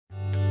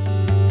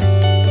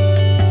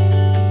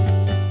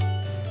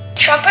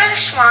Trumpet of the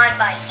Swan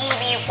by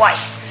E.B.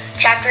 White.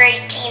 Chapter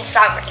 18,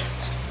 Sovereignty.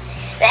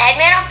 The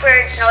headman of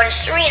birds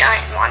noticed Serena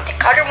and wanted to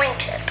cut her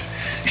wingtip,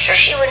 so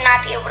she would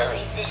not be able to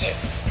leave the zoo.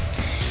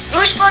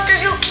 Lewis fought the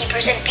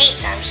zookeepers and beat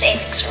them,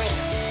 saving Serena.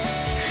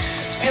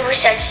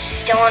 Lewis was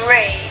still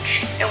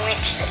enraged and went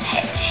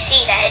to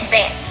see the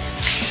headman.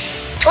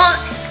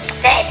 Told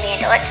the headman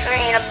to let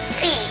Serena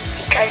be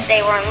because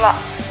they were in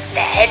love.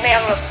 The headman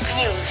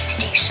refused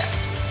to do so.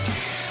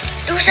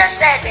 Lewis asked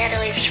the headman to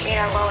leave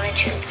Serena alone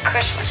until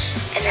Christmas,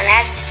 and then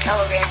asked to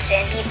telegram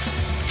Sam Beaver.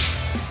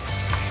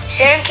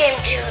 Sam came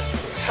to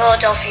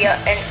Philadelphia,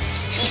 and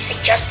he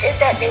suggested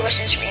that Lewis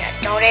and Serena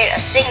donate a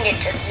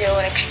cygnet to the zoo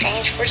in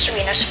exchange for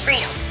Serena's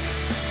freedom.